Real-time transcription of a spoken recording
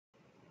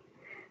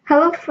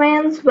Hello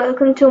friends,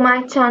 welcome to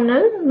my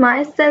channel.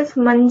 Myself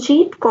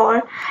Manjeet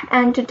Kaur,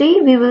 and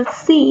today we will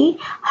see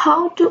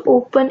how to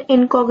open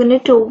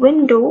Incognito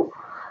window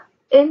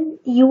in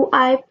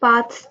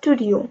UiPath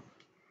Studio.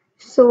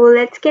 So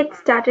let's get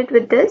started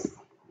with this.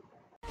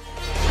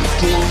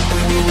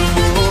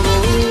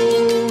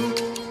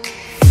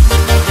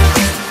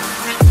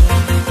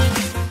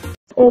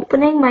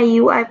 Opening my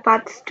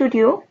UiPath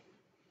Studio,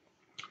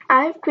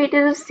 I have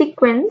created a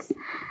sequence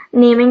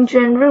naming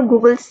general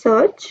Google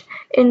search,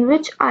 in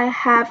which I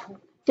have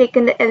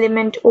taken the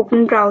element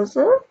open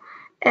browser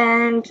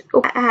and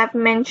I have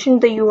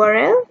mentioned the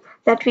URL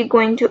that we're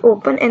going to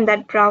open in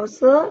that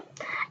browser,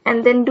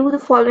 and then do the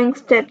following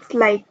steps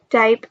like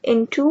type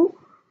into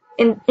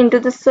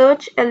the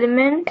search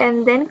element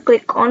and then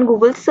click on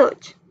Google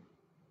search.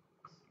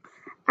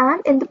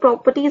 And in the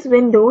properties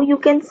window you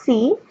can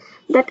see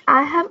that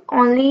I have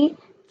only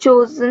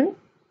chosen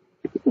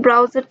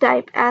browser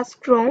type as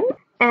Chrome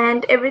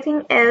and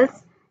everything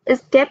else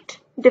is kept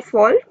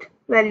default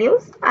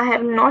values. I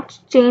have not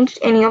changed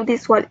any of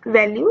these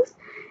values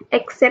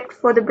except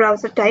for the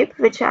browser type,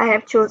 which I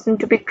have chosen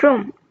to be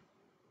Chrome.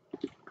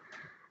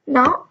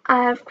 Now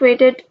I have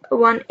created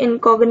one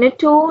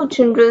incognito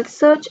general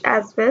search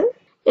as well,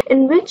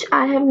 in which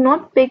I have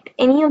not picked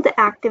any of the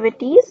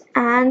activities,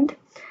 and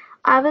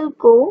I will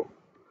go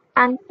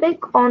and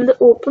pick on the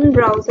open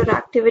browser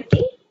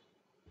activity.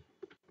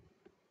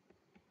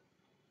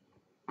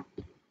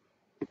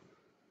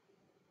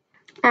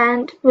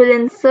 And will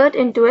insert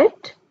into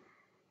it,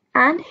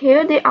 and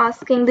here they're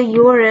asking the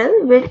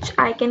URL, which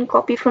I can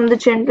copy from the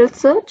general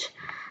search.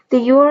 The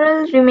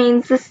URL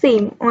remains the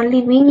same,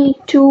 only we need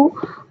to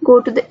go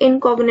to the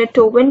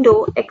incognito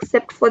window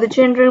except for the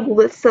general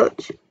Google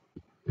search.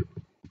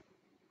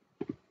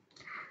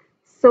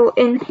 So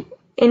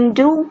in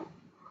do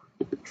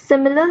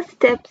similar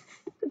steps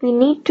we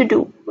need to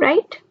do,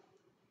 right?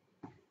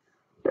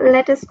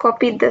 Let us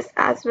copy this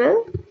as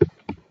well.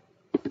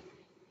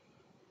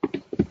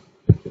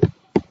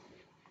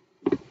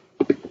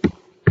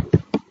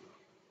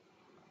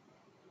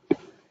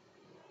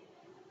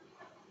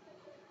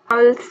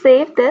 I will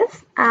save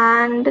this,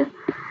 and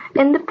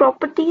in the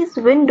properties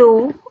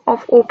window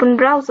of open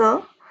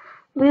browser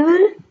we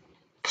will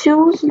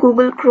choose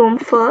Google Chrome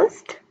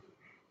first,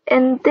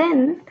 and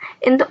then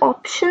in the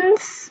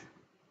options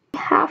we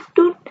have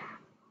to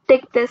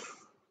tick this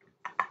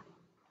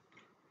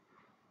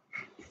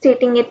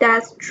stating it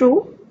as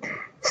true.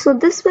 So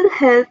this will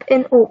help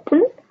in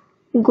open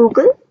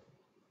Google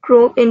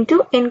Chrome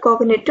into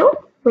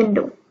incognito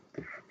window.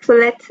 So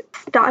let's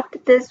start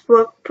this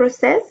work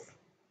process.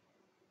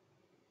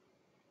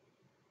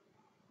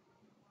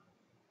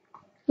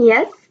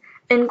 Yes,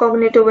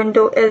 incognito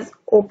window is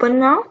open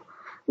now.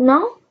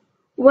 Now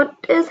what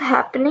is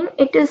happening,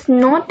 it is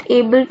not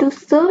able to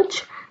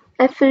search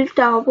Eiffel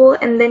Tower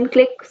and then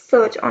click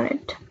search on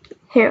it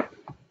here.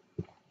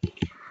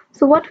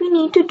 So what we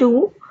need to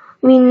do,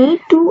 we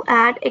need to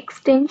add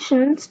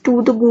extensions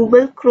to the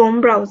Google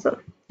Chrome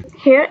browser.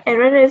 Here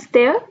error is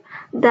there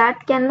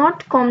that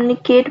cannot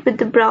communicate with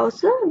the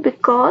browser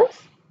because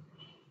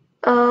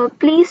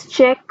please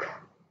check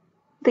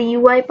the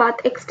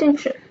UiPath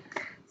extension.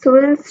 So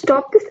we'll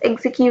stop this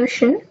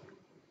execution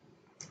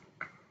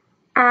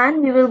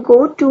and we will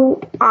go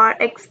to our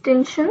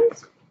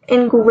extensions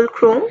in Google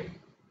Chrome.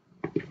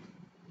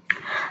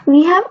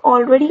 We have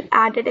already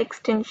added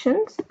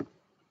extensions,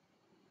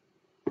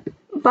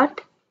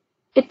 but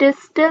it is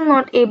still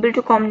not able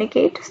to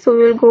communicate. So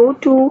we'll go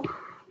to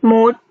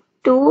More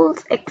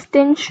Tools,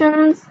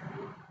 Extensions,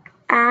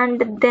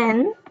 and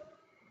then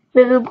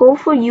we will go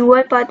for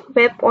UiPath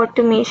Web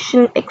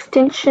Automation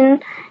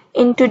extension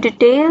into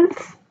Details,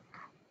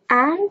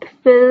 and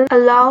will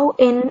allow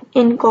in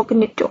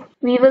incognito.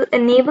 We will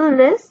enable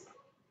this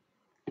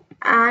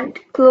and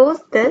close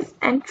this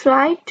and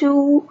try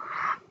to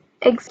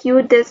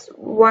execute this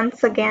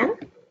once again.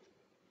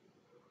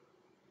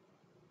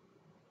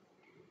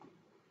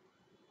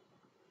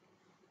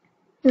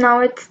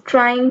 Now it's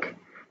trying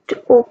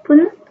to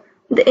open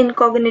the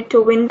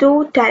incognito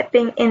window,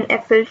 typing in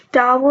Eiffel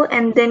Tower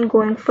and then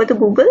going for the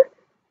Google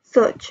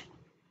search.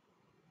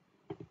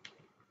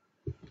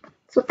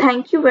 So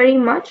thank you very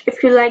much.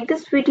 If you like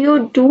this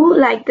video, do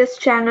like this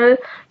channel,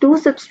 do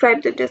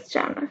subscribe to this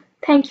channel.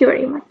 Thank you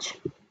very much.